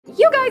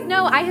You guys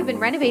know I have been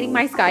renovating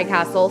my sky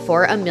castle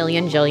for a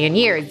million jillion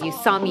years. You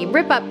saw me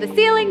rip up the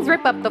ceilings,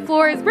 rip up the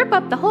floors, rip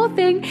up the whole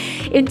thing,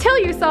 until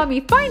you saw me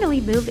finally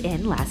move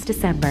in last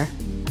December.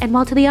 And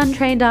while to the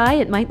untrained eye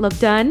it might look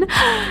done,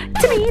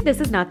 to me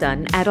this is not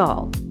done at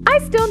all. I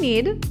still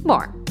need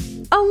more.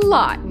 A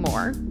lot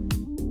more.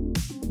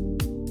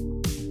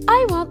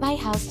 I want my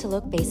house to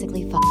look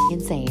basically f***ing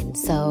insane,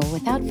 so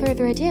without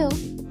further ado,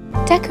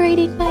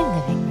 decorating my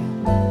living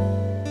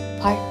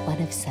room. Part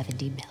 1 of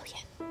 70 million.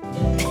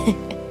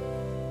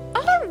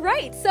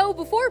 Alright, so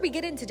before we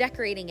get into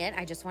decorating it,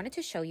 I just wanted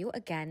to show you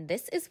again,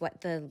 this is what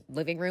the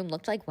living room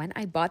looked like when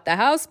I bought the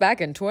house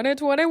back in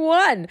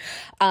 2021.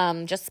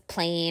 Just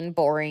plain,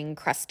 boring,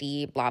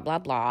 crusty, blah, blah,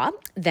 blah.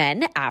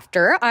 Then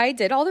after I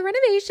did all the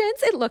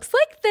renovations, it looks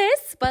like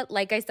this. But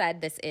like I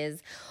said, this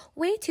is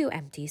way too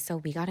empty, so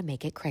we gotta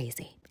make it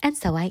crazy. And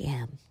so I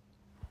am.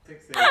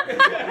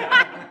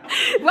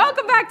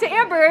 Welcome back to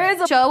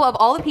Amber's show of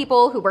all the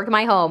people who work in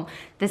my home.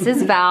 This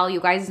is Val, you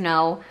guys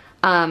know.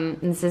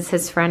 This is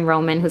his friend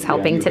Roman who's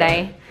helping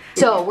today.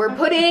 So we're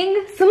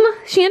putting some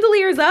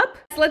chandeliers up.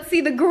 Let's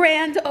see the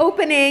grand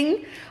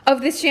opening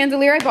of this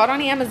chandelier I bought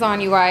on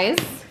Amazon, you guys.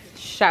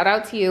 Shout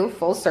out to you,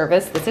 full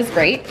service. This is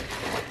great.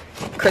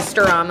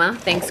 Christorama,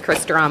 thanks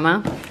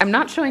Christorama. I'm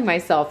not showing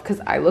myself because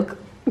I look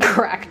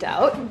cracked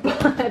out,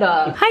 but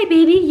hi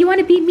baby, you want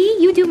to be me?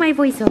 You do my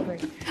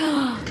voiceover.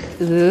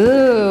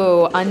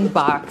 Ooh,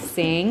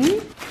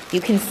 unboxing.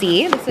 You can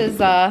see this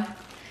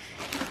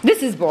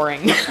is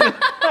boring.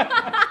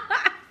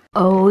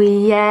 Oh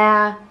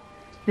yeah,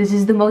 this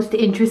is the most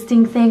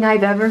interesting thing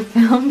I've ever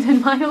filmed in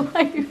my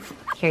life.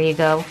 Here you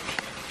go.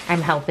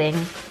 I'm helping.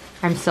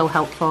 I'm so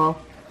helpful.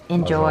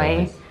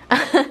 Enjoy.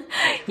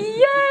 Yay!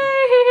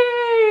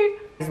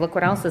 Look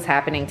what else is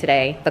happening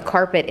today. The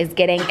carpet is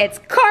getting its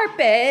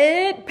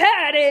carpet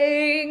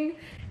padding.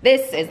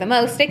 This is the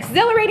most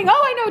exhilarating. Oh,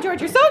 I know,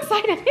 George, you're so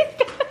excited.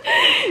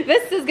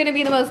 This is gonna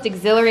be the most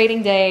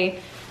exhilarating day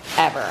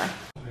ever.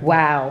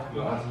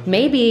 Wow.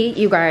 Maybe,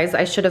 you guys,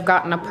 I should have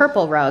gotten a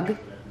purple rug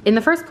in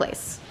the first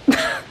place.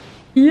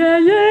 Yeah,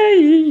 yeah,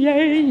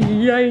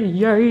 yeah,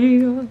 yeah,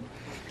 yeah.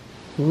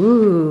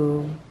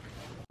 Ooh.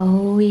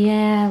 Oh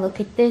yeah, look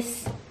at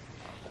this.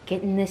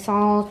 Getting this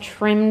all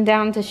trimmed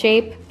down to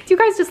shape. You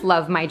guys just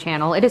love my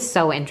channel. It is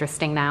so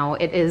interesting now.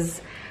 It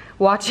is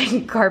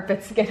watching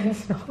carpets get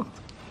installed.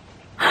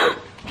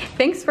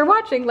 Thanks for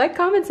watching. Like,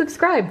 comment,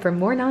 subscribe for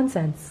more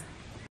nonsense.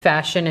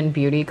 Fashion and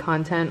beauty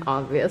content,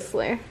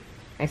 obviously.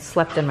 I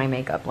slept in my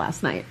makeup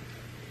last night.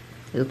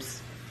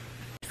 Oops.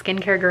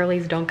 Skincare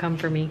girlies, don't come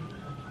for me.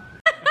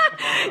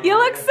 You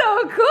look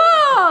so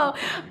cool.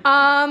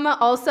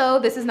 Also,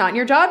 this is not in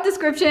your job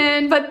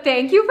description, but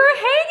thank you for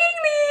hanging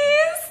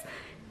these.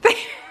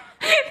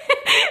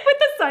 With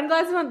the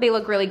sunglasses on, they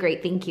look really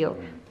great. Thank you.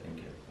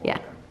 Yeah,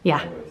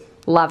 yeah,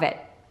 love it.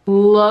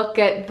 Look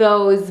at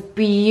those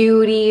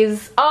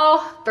beauties.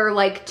 Oh, they're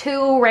like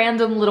two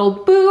random little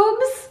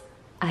boobs.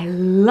 I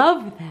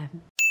love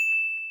them.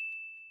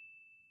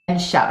 And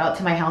shout out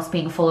to my house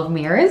being full of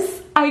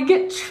mirrors. I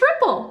get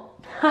triple,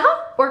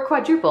 or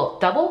quadruple,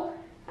 double?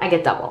 I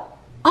get double.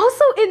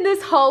 Also in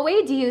this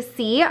hallway, do you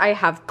see I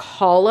have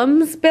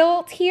columns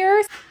built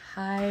here?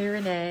 Hi,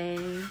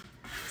 Renee.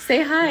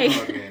 Say hi.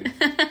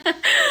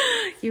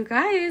 You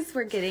guys,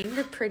 we're getting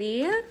the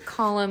pretty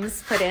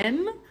columns put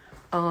in.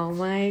 Oh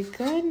my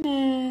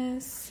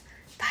goodness.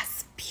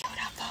 That's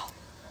beautiful.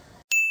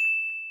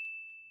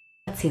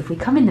 Let's see, if we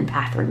come in the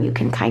bathroom, you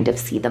can kind of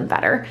see them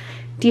better.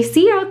 Do you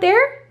see out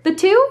there? The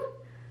two?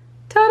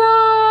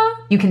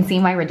 Ta-da! You can see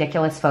my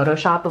ridiculous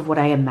Photoshop of what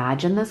I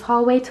imagine this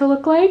hallway to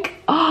look like.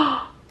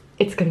 Oh,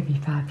 it's gonna be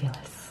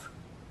fabulous.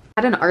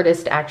 I had an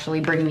artist actually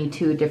bring me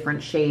 2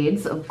 different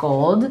shades of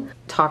gold.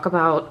 Talk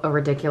about a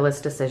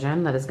ridiculous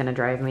decision that is gonna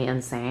drive me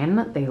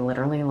insane. They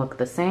literally look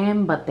the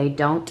same, but they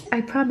don't.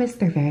 I promise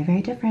they're very,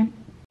 very different.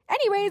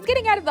 Anyways,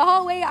 getting out of the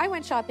hallway, I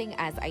went shopping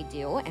as I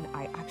do, and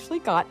I actually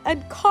got a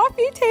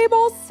coffee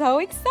table. So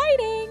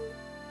exciting.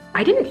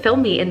 I didn't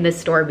film me in this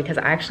store because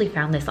I actually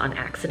found this on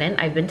accident.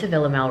 I've been to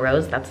Villa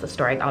Melrose, that's the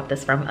store I got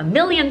this from a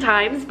million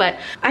times, but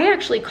I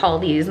actually call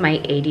these my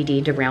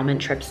ADD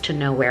derailment trips to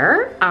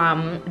nowhere.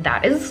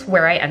 That is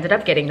where I ended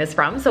up getting this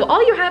from. So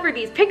all you have are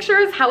these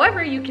pictures,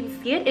 however you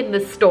can see it in the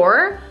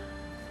store.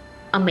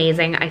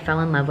 Amazing, I fell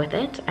in love with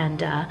it,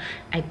 and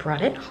I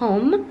brought it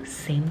home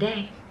same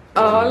day.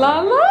 Oh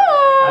la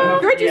la!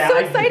 George, you're so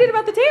excited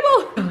about the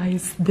table.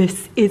 Guys,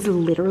 this is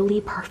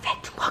literally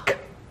perfect, look.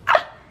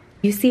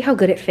 You see how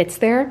good it fits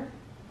there?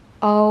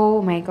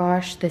 Oh my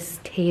gosh,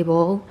 this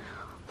table.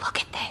 Look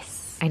at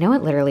this. I know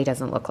it literally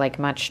doesn't look like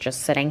much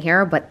just sitting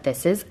here, but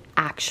this is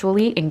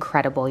actually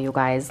incredible, you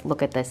guys.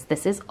 Look at this.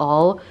 This is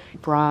all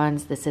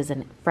bronze. This is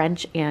a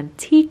French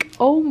antique.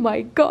 Oh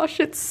my gosh,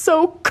 it's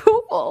so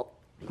cool.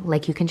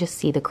 Like, you can just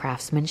see the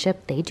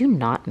craftsmanship. They do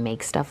not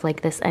make stuff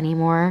like this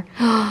anymore.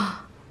 Wow.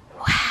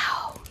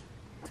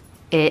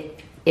 It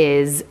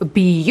is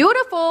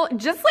beautiful,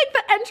 just like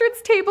the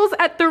entrance tables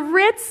at the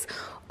Ritz.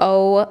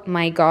 Oh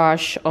my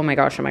gosh, oh my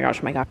gosh, oh my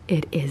gosh, oh my gosh.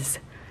 It is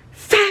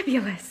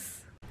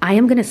fabulous. I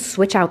am gonna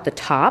switch out the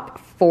top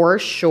for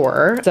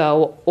sure.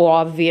 So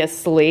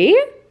obviously,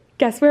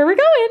 guess where we're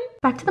going?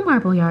 Back to the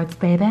marble yards,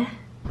 baby.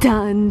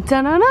 Dun,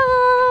 dun, dun,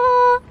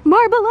 dun.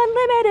 Marble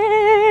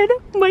Unlimited,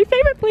 my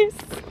favorite place.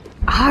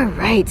 All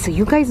right, so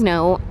you guys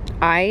know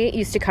I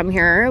used to come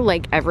here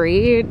like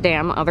every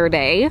damn other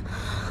day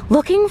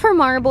looking for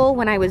marble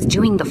when I was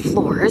doing the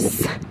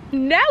floors.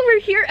 Now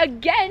we're here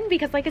again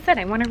because like I said,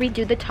 I want to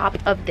redo the top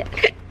of the...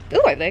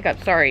 Ooh, I think I'm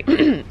sorry.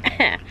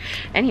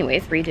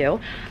 Anyways,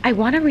 redo. I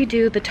want to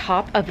redo the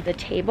top of the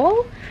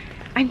table.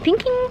 I'm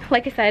thinking,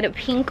 like I said, a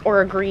pink or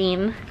a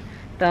green.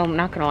 Though I'm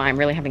not gonna lie, I'm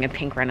really having a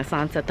pink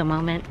renaissance at the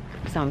moment.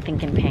 So I'm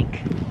thinking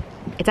pink.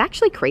 It's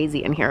actually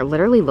crazy in here.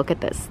 Literally, look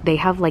at this. They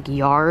have like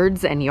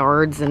yards and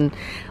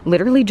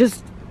literally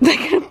just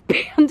like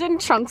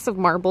abandoned chunks of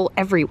marble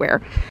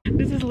everywhere.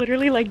 This is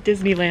literally like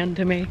Disneyland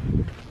to me.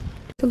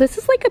 So this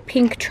is like a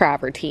pink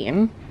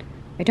travertine.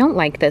 I don't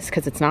like this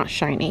because it's not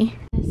shiny.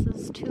 This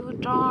is too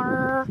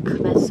dark.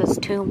 This is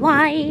too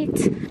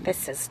white.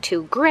 This is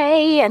too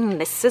gray. And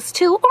this is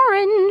too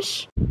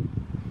orange.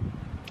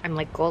 I'm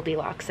like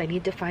Goldilocks. I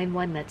need to find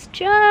one that's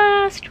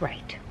just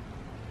right.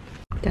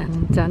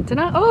 Dun, dun, dun,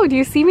 dun. Oh, do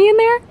you see me in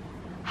there?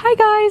 Hi,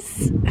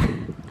 guys.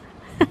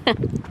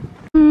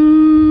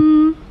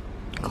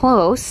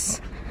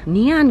 Close.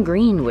 Neon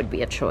green would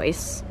be a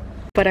choice.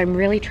 But I'm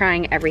really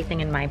trying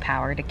everything in my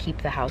power to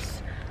keep the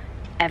house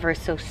ever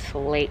so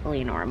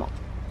slightly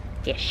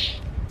normal-ish.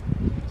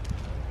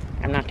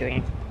 I'm not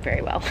doing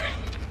very well.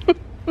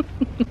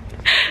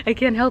 I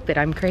can't help it,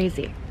 I'm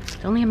crazy.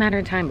 It's only a matter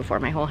of time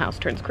before my whole house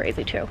turns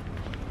crazy too.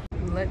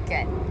 Look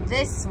at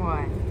this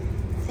one.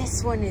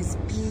 This one is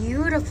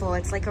beautiful.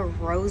 It's like a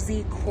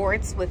rosy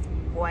quartz with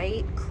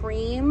white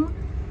cream.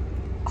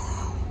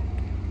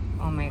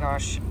 Oh my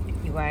gosh,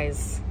 you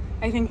guys.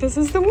 I think this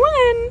is the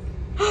one.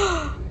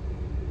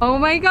 Oh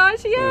my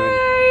gosh, yay,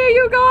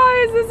 you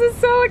guys, this is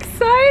so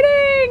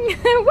exciting.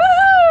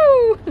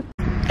 Woo!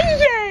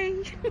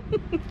 Yay.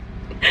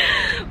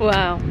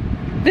 Wow,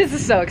 this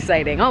is so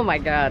exciting. Oh my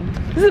God,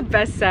 this is the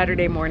best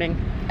Saturday morning.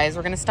 Guys,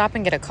 we're gonna stop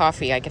and get a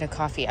coffee. I get a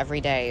coffee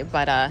every day,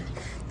 but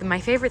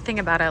my favorite thing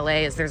about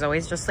LA is there's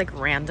always just like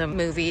random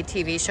movie,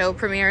 TV show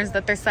premieres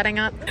that they're setting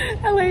up.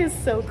 LA is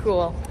so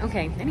cool.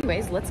 Okay,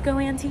 anyways, let's go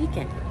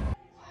antiquing.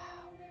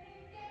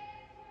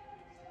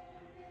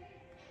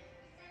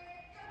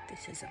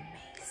 This is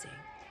amazing.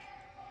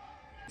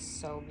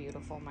 So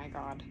beautiful, my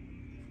God.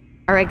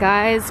 All right,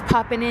 guys,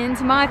 popping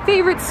into my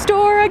favorite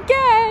store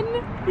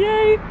again.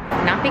 Yay.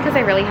 Not because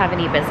I really have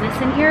any business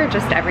in here,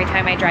 just every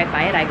time I drive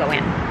by it, I go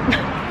in.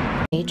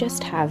 They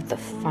just have the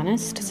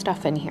funnest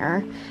stuff in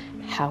here.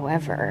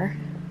 However,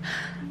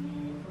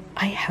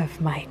 I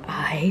have my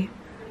eye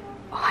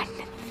on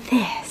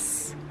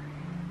this.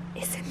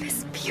 Isn't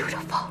this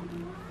beautiful?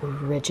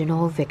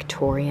 Original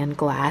Victorian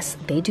glass.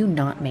 They do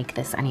not make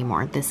this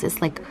anymore. This is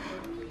like,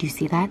 do you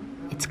see that?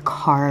 It's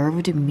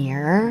carved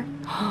mirror.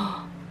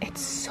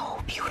 It's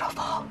so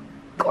beautiful.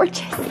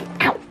 Gorgeous.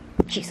 Ow.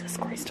 Jesus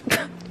Christ.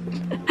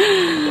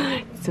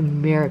 It's a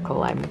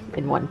miracle I'm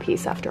in one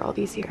piece after all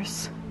these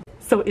years.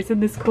 So isn't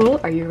this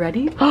cool? Are you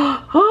ready?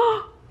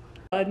 I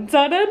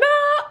got it.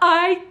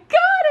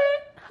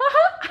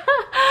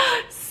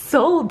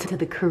 Sold to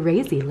the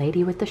crazy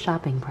lady with the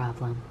shopping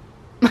problem.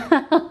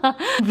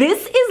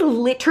 This is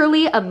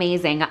literally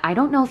amazing. I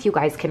don't know if you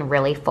guys can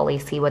really fully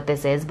see what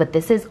this is, but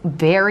this is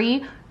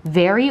very,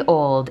 very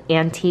old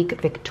antique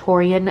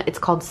Victorian. It's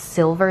called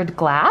silvered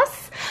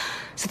glass.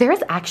 So there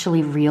is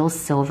actually real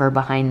silver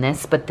behind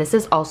this, but this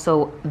is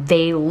also,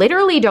 they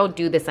literally don't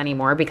do this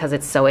anymore because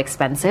it's so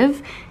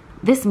expensive.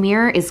 This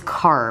mirror is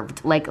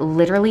carved, like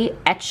literally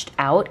etched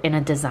out in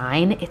a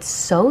design. It's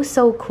so,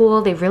 so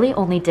cool. They really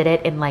only did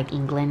it in like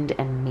England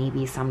and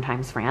maybe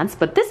sometimes France,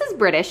 but this is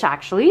British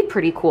actually,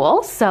 pretty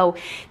cool. So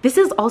this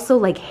is also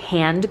like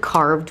hand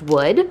carved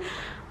wood.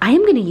 I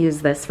am gonna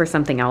use this for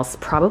something else,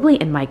 probably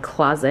in my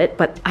closet,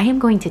 but I am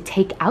going to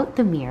take out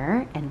the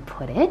mirror and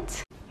put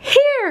it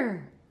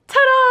here.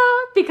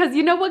 Ta-da! Because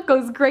you know what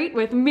goes great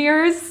with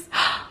mirrors?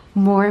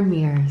 More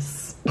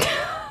mirrors.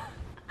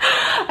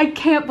 I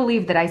can't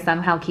believe that I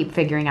somehow keep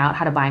figuring out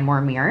how to buy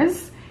more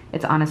mirrors.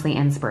 It's honestly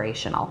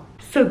inspirational.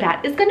 So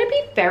that is gonna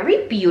be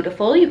very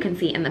beautiful. You can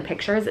see in the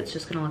pictures, it's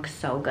just gonna look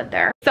so good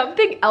there.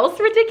 Something else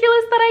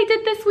ridiculous that I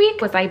did this week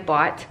was I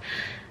bought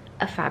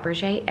a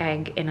Fabergé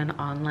egg in an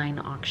online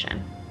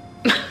auction.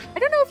 I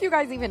don't know if you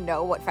guys even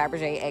know what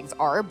Fabergé eggs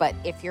are, but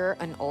if you're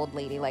an old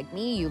lady like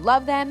me, you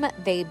love them.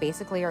 They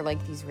basically are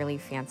like these really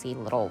fancy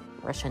little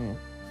Russian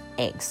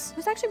eggs. It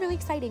was actually really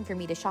exciting for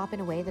me to shop in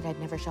a way that I'd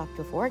never shopped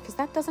before, because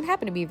that doesn't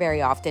happen to me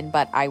very often,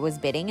 but I was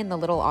bidding in the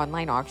little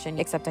online auction,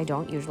 except I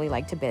don't usually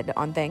like to bid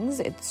on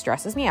things. It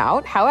stresses me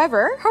out.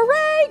 However,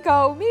 hooray,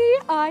 go me,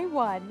 I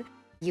won.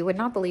 You would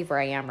not believe where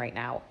I am right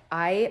now.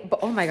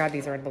 Oh my God,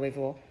 these are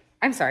unbelievable.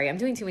 I'm sorry, I'm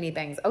doing too many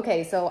things.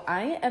 Okay, so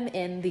I am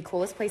in the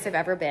coolest place I've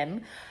ever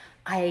been.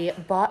 I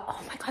bought, oh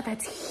my God,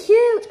 that's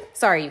huge.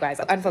 Sorry, you guys,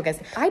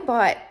 unfocused. I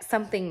bought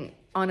something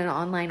on an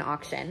online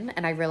auction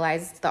and I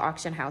realized the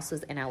auction house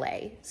was in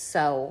LA.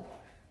 So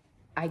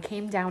I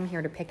came down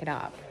here to pick it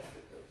up.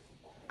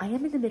 I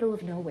am in the middle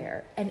of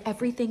nowhere and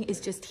everything is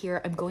just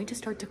here. I'm going to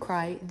start to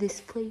cry. This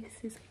place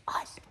is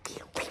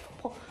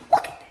unbelievable.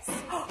 Look at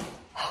this.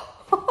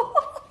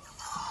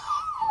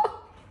 Oh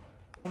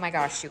my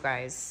gosh, you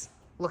guys.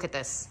 Look at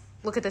this.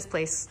 Look at this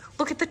place.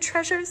 Look at the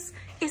treasures.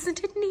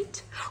 Isn't it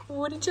neat?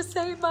 Wouldn't you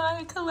say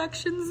my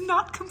collection's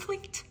not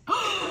complete?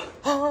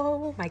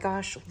 Oh my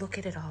gosh, look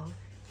at it all.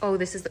 Oh,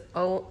 this is the,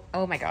 oh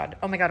my God.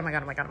 Oh my God, oh my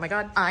God, oh my God, oh my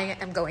God. I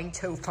am going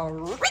to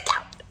freak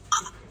out.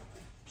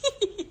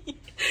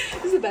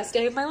 This is the best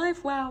day of my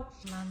life. Wow.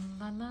 La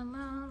la la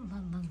la la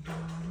la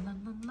la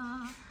la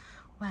la.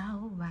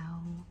 Wow,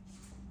 wow,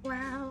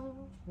 wow,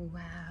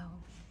 wow.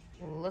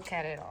 Look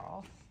at it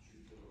all.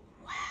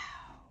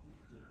 Wow.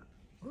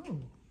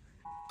 Ooh.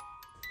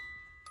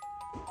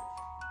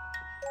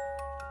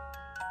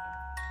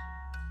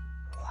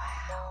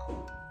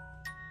 Wow.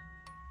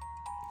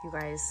 You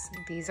guys,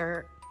 these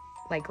are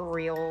like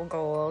real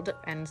gold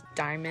and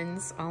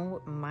diamonds.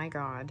 Oh my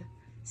God.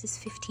 This is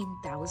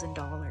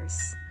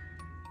 $15,000.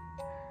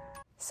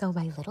 So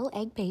my little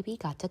egg baby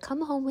got to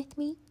come home with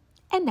me,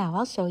 and now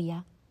I'll show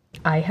ya.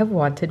 I have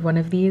wanted one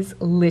of these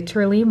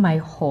literally my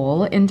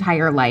whole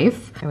entire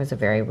life. I was a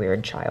very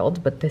weird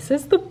child, but this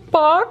is the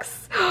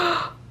box.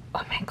 Oh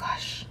my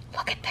gosh,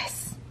 look at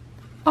this.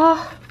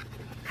 Oh,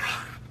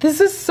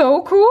 this is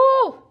so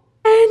cool.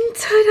 And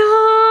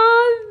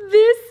ta-da,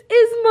 this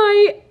is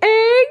my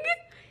egg.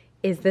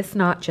 Is this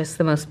not just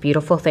the most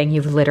beautiful thing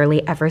you've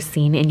literally ever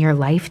seen in your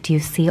life? Do you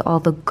see all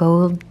the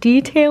gold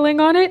detailing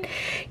on it?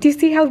 Do you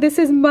see how this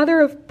is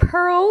mother of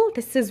pearl?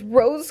 This is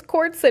rose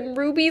quartz and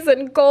rubies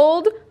and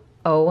gold.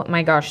 Oh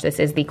my gosh, this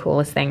is the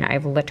coolest thing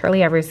I've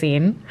literally ever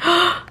seen.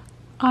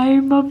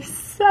 I'm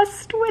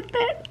obsessed with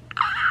it.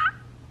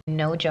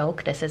 No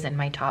joke, this is in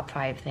my top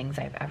 5 things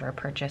I've ever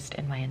purchased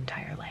in my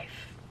entire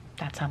life.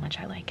 That's how much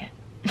I like it.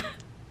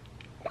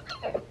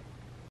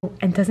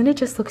 And doesn't it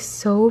just look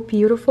so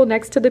beautiful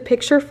next to the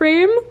picture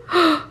frame?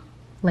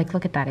 Like,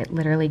 look at that. It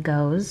literally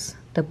goes,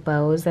 the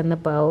bows and the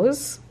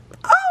bows.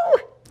 Oh!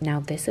 Now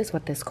this is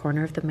what this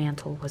corner of the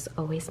mantle was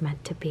always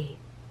meant to be.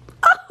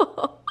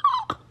 Oh!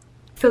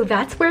 So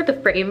that's where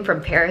the frame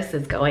from Paris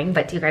is going,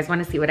 but do you guys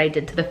want to see what I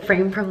did to the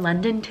frame from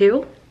London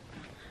too?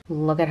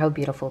 Look at how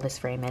beautiful this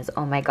frame is.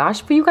 Oh my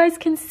gosh, but you guys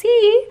can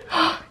see.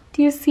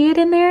 Do you see it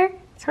in there?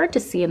 It's hard to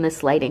see in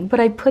this lighting,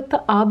 but I put the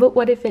but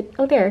what if it,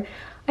 oh there.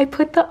 I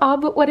put the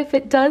but what if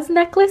it does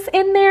necklace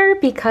in there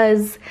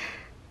because,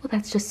 well,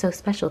 that's just so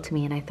special to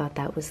me, and I thought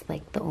that was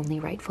like the only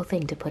rightful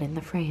thing to put in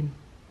the frame.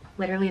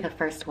 Literally the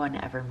first one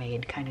ever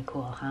made. Kind of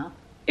cool, huh?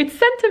 It's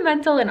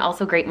sentimental and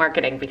also great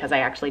marketing because I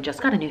actually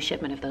just got a new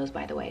shipment of those,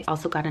 by the way.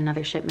 Also got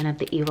another shipment of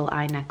the evil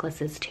eye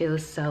necklaces too,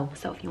 so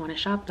if you want to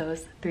shop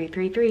those,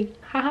 333.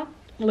 Haha,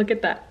 look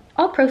at that.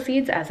 All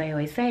proceeds, as I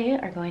always say,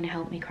 are going to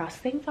help me cross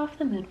things off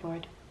the mood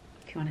board.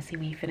 If you want to see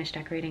me finish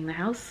decorating the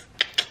house,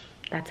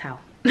 that's how.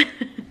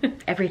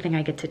 Everything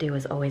I get to do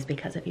is always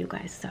because of you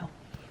guys, so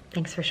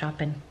thanks for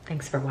shopping,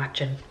 thanks for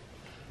watching,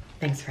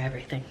 thanks for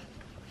everything.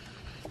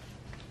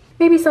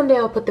 Maybe someday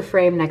I'll put the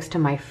frame next to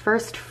my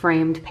first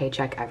framed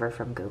paycheck ever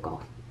from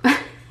Google.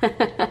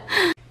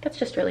 That's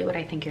just really what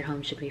I think your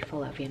home should be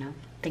full of, you know?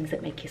 Things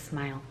that make you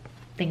smile,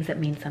 things that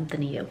mean something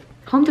to you.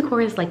 Home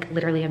decor is like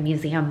literally a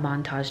museum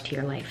montage to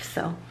your life,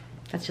 so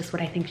that's just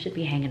what I think should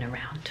be hanging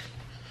around.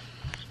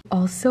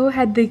 Also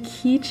had the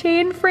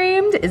keychain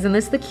framed. Isn't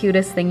this the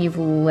cutest thing you've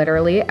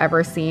literally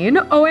ever seen?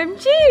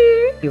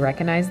 OMG! You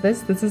recognize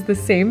this? This is the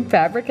same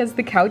fabric as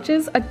the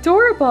couches.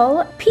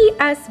 Adorable.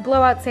 P.S.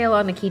 blowout sale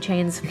on the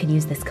keychains. You can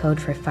use this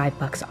code for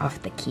 $5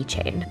 off the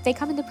keychain. They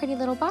come in the pretty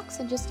little box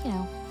and just, you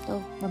know,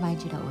 they'll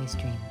remind you to always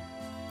dream.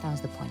 That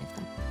was the point of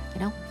them, you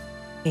know?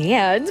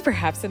 And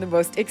perhaps in the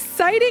most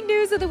exciting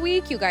news of the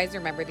week, you guys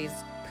remember these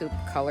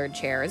poop-colored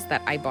chairs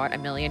that I bought a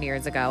million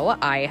years ago?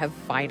 I have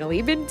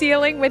finally been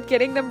dealing with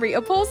getting them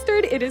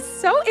reupholstered. It is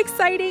so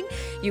exciting.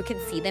 You can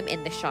see them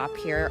in the shop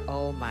here.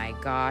 Oh my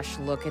gosh,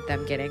 look at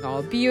them getting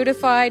all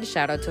beautified.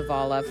 Shout out to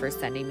Vala for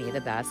sending me the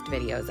best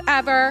videos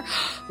ever.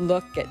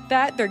 Look at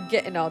that. They're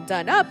getting all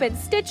done up and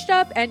stitched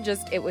up, and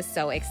just, it was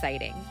so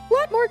exciting. A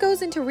lot more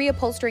goes into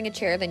reupholstering a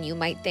chair than you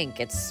might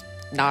think. It's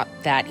not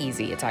that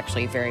easy. It's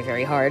actually very,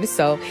 very hard.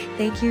 So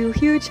thank you.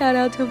 Huge shout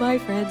out to my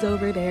friends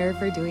over there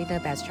for doing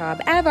the best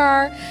job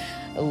ever.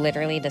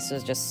 Literally, this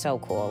was just so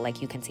cool.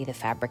 Like, you can see the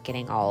fabric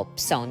getting all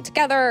sewn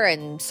together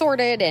and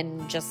sorted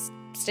and just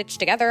stitched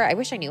together. I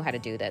wish I knew how to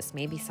do this.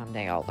 Maybe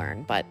someday I'll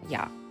learn. But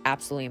yeah,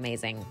 absolutely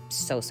amazing.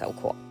 So, so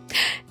cool.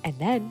 And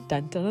then,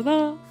 dun dun dun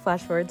dun,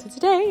 flash forward to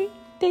today,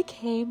 they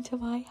came to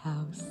my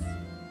house.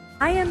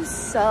 I am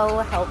so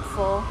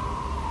helpful.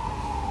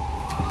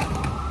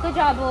 Good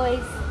job,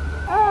 boys.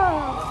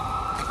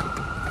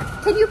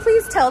 Oh. Can you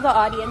please tell the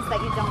audience that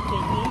you don't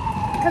hate me?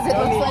 Because it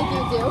looks like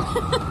you do.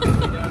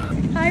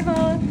 Hi,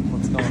 Vala.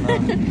 What's going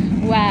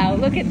on? Wow,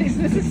 look at this.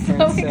 This is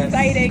so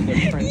exciting.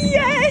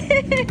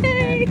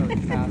 Yay!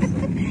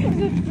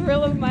 The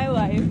thrill of my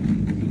life.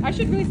 I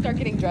should really start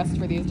getting dressed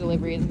for these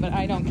deliveries, but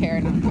I don't care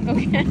now.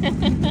 Okay.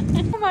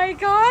 Oh my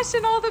gosh,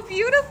 and all the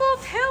beautiful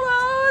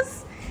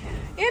pillows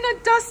in a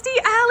dusty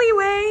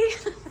alleyway.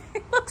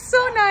 Looks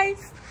so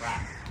nice.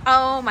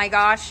 Oh my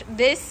gosh,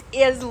 this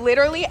is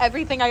literally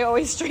everything I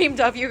always dreamed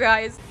of, you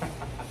guys.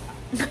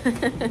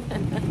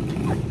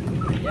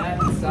 Yeah,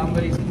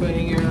 somebody's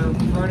putting your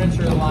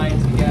furniture line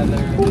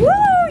together. Woo!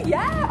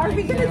 Yeah, are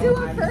we gonna do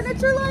a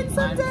furniture line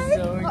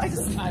someday?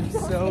 I'm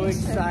so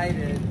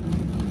excited.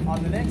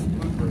 On the next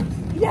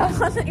bloopers. Yeah,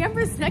 on the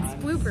Amber's next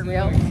blooper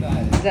reel.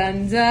 Excited.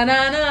 Dun dun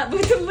dun dun.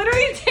 This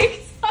literally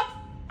takes up.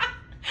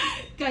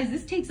 Guys,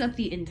 this takes up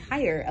the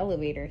entire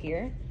elevator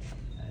here.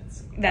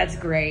 That's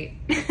great.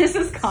 This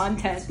is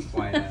content.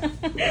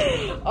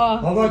 Oh,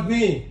 How about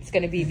me? it's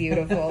gonna be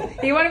beautiful.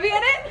 You want to be in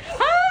it?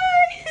 Hi.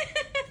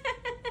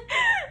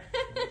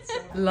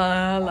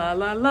 La la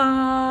la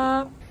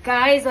la.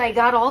 Guys, I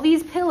got all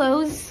these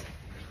pillows.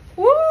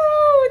 Woo!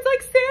 It's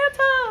like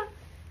Santa.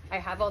 I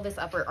have all this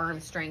upper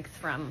arm strength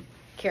from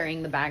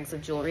carrying the bags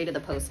of jewelry to the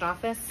post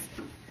office.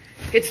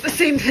 It's the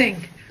same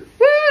thing.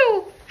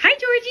 Woo! Hi,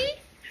 Georgie.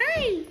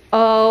 Hi.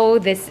 Oh,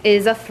 this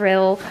is a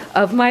thrill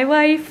of my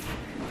life.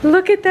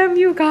 Look at them,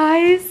 you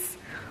guys.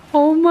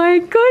 Oh my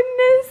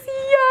goodness.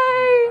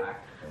 Yay.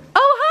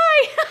 Oh,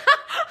 hi.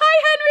 Hi,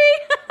 Henry.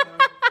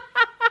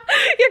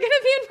 You're going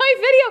to be in my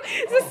video.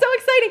 This is so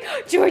exciting.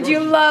 George, you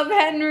love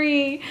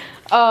Henry.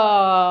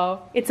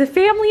 Oh, it's a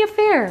family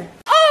affair.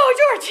 Oh,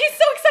 George, he's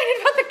so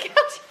excited about the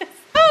couches.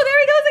 Oh, there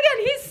he goes again.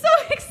 He's so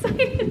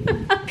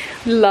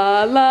excited.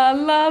 La, la,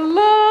 la,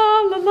 la,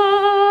 la,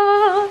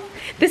 la.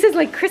 This is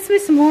like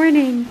Christmas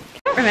morning. I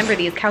don't remember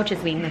these couches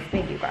being this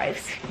big, you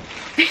guys.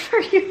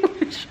 They're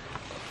huge.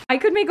 I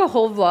could make a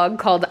whole vlog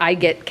called I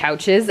Get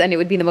Couches, and it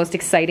would be the most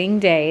exciting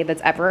day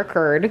that's ever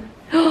occurred.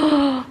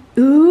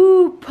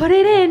 Ooh, put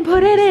it in,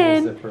 put it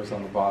in. Zippers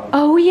on the bottom.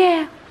 Oh,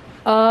 yeah.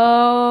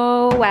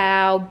 Oh,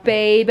 wow,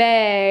 baby.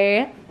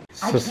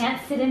 I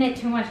can't sit in it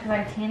too much because I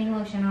have tanning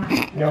lotion on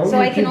it. No, So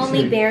you I can can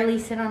only sit. barely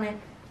sit on it.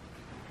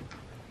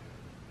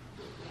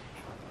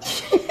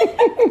 This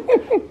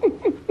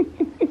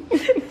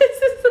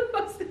is the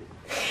most...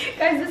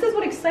 Guys, this is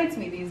what excites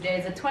me these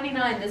days. At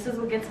 29, this is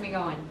what gets me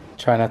going.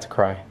 Try not to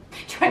cry.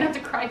 Try not to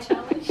cry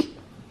challenge.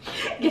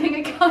 Getting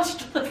a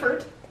couch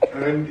delivered.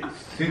 And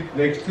sit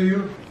next to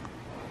you.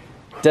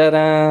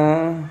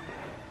 Ta-da!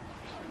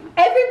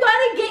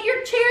 Everybody get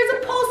your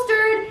chairs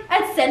upholstered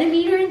at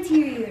Centimeter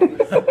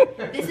Interiors.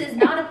 This is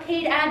not a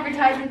paid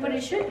advertisement, but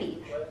it should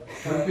be.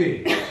 Should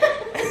be.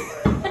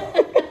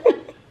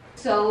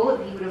 So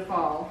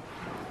beautiful.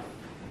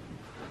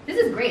 This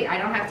is great. I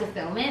don't have to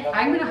film it.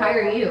 I'm gonna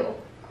hire you.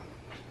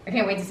 I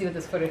can't wait to see what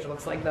this footage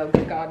looks like, though.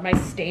 Good God, my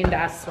stained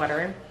ass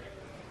sweater.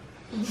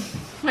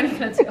 What are you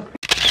gonna do?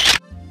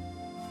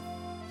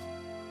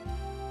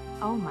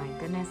 Oh my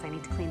goodness, I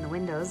need to clean the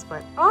windows,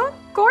 but oh,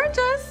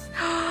 gorgeous!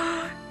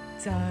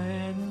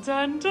 Dun,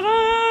 dun, dun,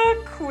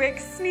 dun. Quick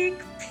sneak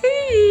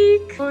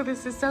peek. Oh,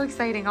 this is so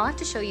exciting. I'll have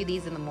to show you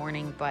these in the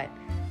morning, but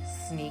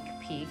sneak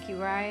peek, you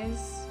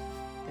guys.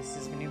 This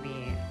is gonna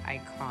be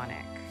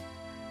iconic.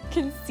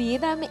 Can see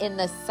them in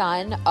the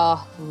sun.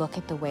 Oh, look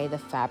at the way the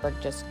fabric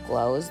just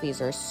glows. These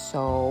are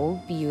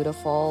so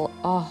beautiful.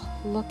 Oh,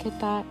 look at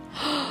that.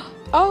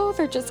 Oh,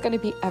 they're just gonna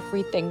be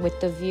everything with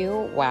the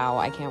view. Wow,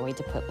 I can't wait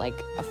to put like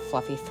a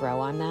fluffy throw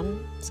on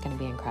them. It's gonna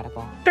be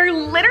incredible. They're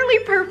literally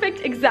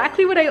perfect,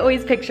 exactly what I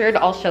always pictured.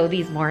 I'll show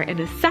these more in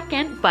a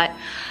second, but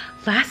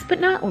last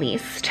but not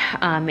least,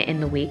 in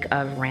the week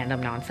of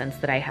random nonsense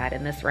that I had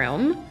in this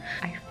room,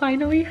 I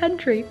finally had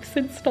drapes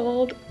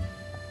installed.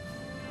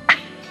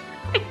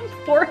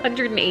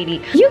 480.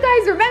 You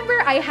guys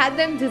remember I had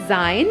them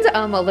designed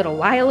a little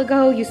while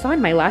ago. You saw in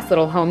my last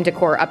little home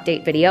decor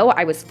update video,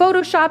 I was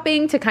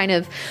photoshopping to kind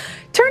of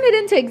turn it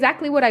into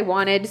exactly what I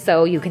wanted.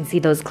 So you can see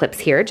those clips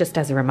here just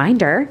as a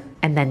reminder.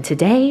 And then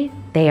today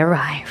they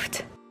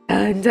arrived.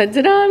 Dun, dun,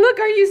 dun, dun. Look,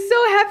 are you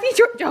so happy,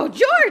 George? Oh,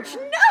 George,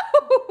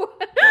 no!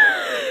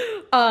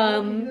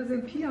 He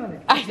doesn't pee on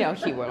it. I know,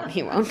 he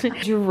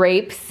won't.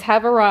 Drapes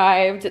have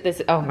arrived.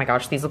 This, oh my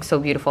gosh, these look so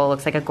beautiful. It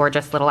looks like a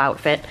gorgeous little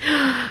outfit.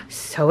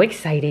 So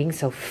exciting.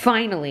 So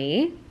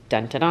finally,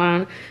 dun dun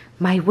dun,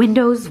 my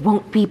windows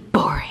won't be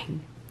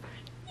boring.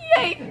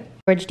 Yay!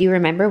 George, do you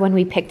remember when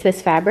we picked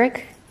this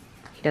fabric?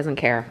 He doesn't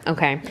care.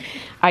 Okay.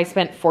 I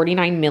spent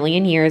 49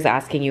 million years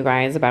asking you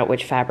guys about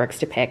which fabrics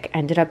to pick.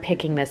 Ended up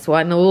picking this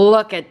one.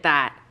 Look at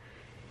that.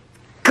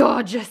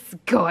 Gorgeous,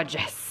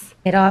 gorgeous.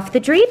 Get off the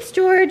drapes,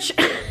 George.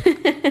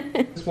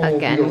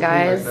 Again,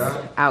 guys,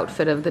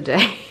 outfit of the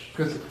day.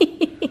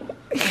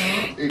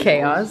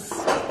 Chaos.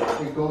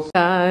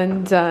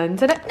 Dun, dun,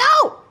 dun, dun.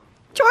 No!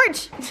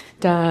 George!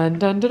 Dun,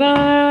 dun, dun,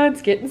 dun.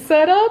 It's getting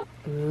set up.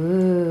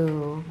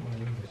 Ooh.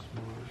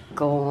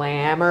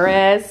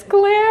 Glamorous,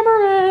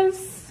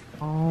 glamorous.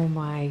 Oh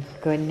my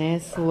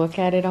goodness, look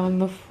at it on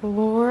the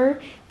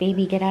floor.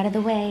 Baby, get out of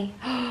the way.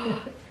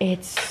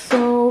 It's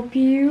so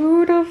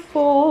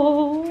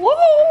beautiful.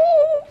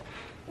 Whoa!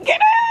 Get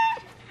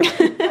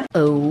it!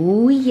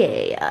 Oh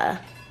yeah.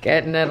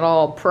 Getting it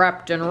all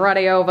prepped and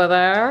ready over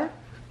there.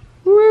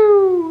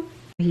 Woo!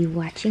 Are you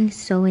watching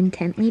so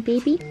intently,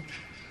 baby?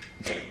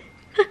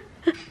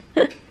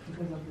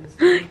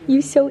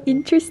 You so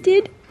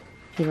interested?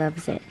 He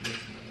loves it.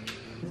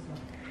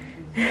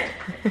 You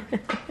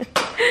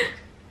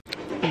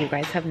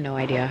guys have no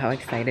idea how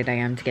excited I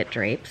am to get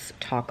drapes.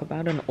 Talk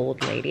about an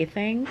old lady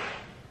thing.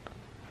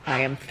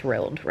 I am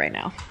thrilled right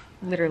now.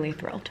 Literally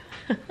thrilled.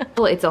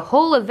 Well, it's a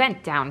whole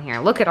event down here.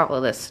 Look at all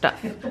of this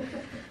stuff.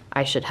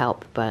 I should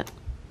help, but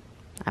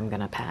I'm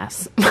gonna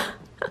pass.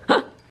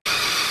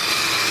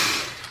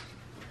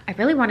 I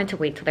really wanted to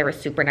wait till there was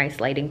super nice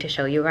lighting to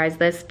show you guys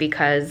this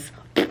because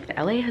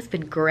LA has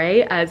been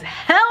gray as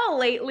hell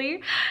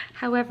lately.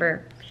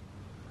 However,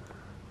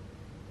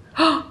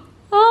 oh,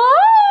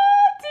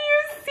 do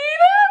you see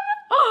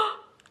them?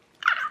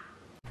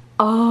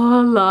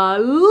 Oh la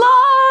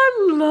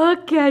la,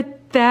 look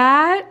at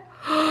that.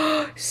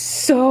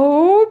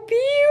 So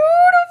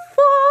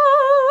beautiful.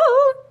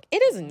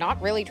 It is not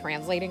really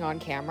translating on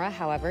camera.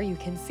 However, you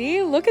can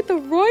see, look at the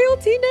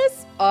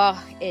royaltiness.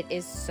 Oh, it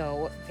is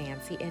so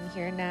fancy in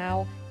here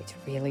now. It's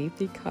really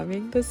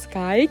becoming the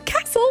Sky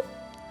Castle.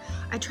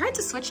 I tried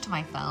to switch to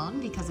my phone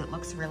because it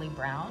looks really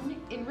brown.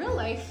 In real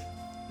life,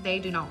 they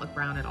do not look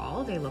brown at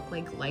all. They look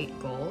like light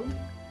gold.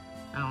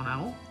 I don't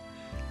know.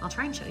 I'll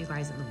try and show you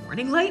guys in the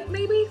morning light,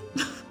 maybe.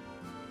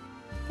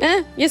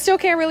 You still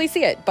can't really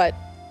see it, but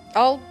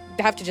I'll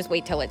have to just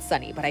wait till it's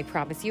sunny. But I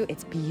promise you,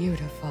 it's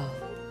beautiful.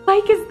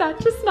 Like, is that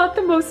just not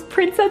the most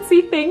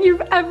princessy thing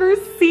you've ever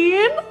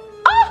seen?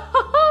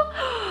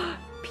 Oh,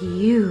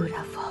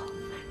 beautiful.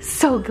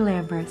 So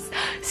glamorous.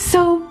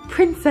 So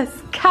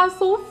Princess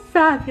Castle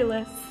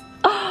fabulous.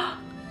 Oh,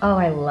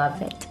 I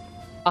love it.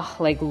 Oh,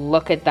 like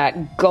look at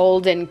that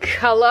golden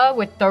color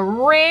with the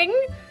ring.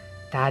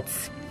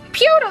 That's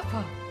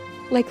beautiful.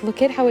 Like,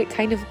 look at how it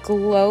kind of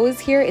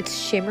glows here. It's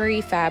shimmery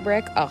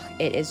fabric. Oh,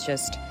 it is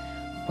just,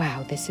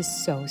 wow, this is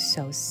so,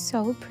 so,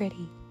 so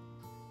pretty.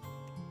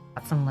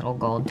 Got some little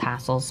gold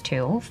tassels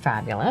too.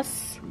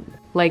 Fabulous.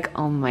 Like,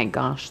 oh my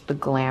gosh, the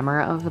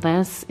glamour of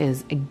this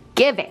is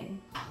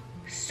giving.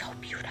 So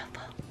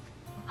beautiful.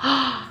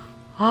 Oh,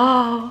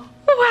 wow.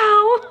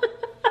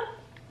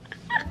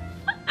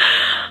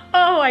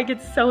 Oh, I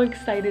get so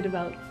excited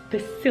about the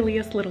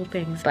silliest little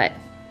things. But,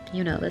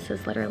 you know, this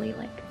is literally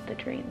like the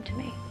dream to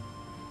me.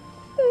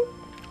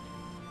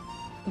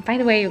 By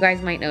the way, you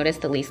guys might notice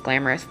the least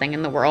glamorous thing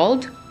in the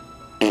world.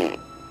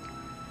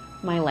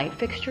 My light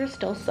fixture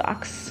still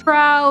sucks.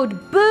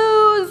 Proud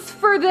boos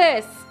for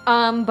this.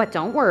 But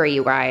don't worry,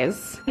 you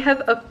guys. I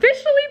have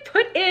officially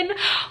put in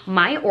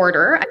my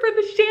order for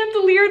the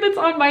chandelier that's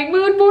on my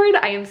mood board.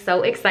 I am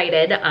so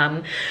excited.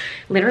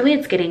 Literally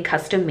it's getting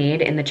custom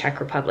made in the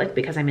Czech Republic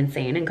because I'm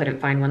insane and couldn't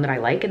find one that I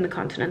like in the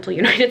continental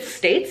United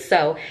States.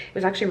 So it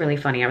was actually really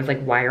funny. I was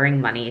like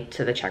wiring money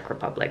to the Czech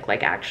Republic,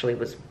 like actually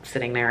was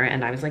sitting there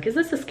and I was like, is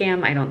this a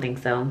scam? I don't think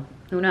so.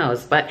 Who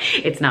knows, but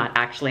it's not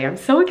actually. I'm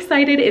so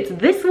excited. It's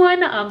this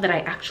one that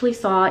I actually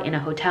saw in a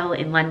hotel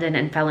in London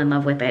and fell in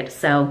love with it.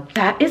 So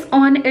that is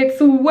on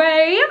its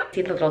way.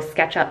 See the little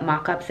SketchUp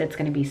mock-ups. It's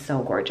gonna be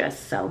so gorgeous.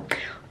 So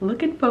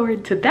looking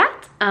forward to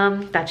that.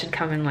 That should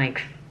come in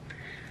like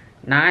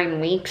 9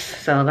 weeks.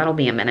 So that'll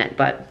be a minute,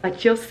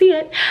 but you'll see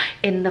it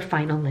in the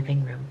final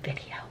living room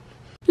video.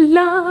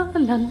 La,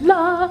 la,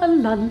 la, la,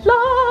 la,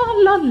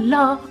 la,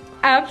 la.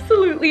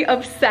 Absolutely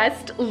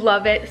obsessed,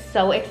 love it,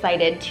 so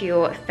excited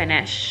to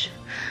finish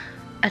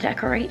a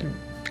decorating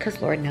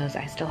because Lord knows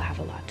I still have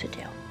a lot to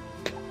do.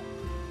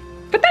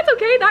 But that's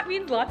okay, that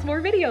means lots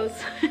more videos.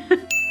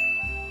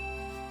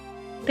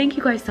 Thank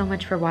you guys so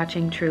much for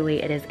watching.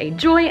 Truly, it is a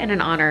joy and an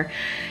honor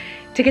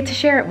to get to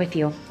share it with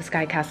you. The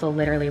Sky Castle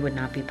literally would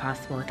not be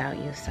possible without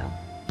you, so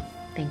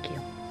thank you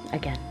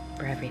again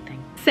for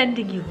everything.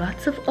 Sending you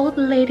lots of old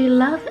lady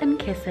love and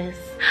kisses.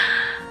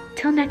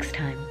 Till next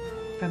time.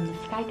 From the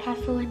Sky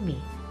Castle and me,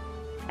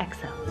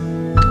 XO.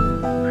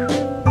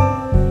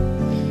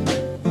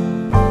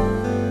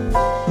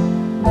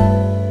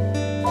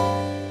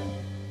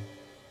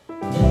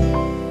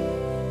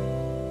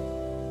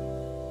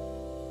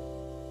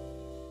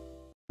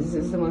 This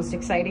is the most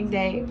exciting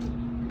day.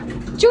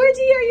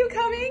 Georgie, are you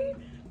coming?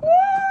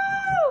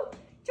 Woo!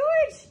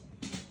 George!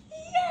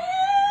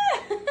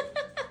 Yeah!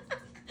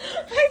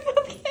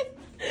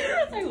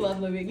 I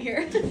love living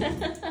here.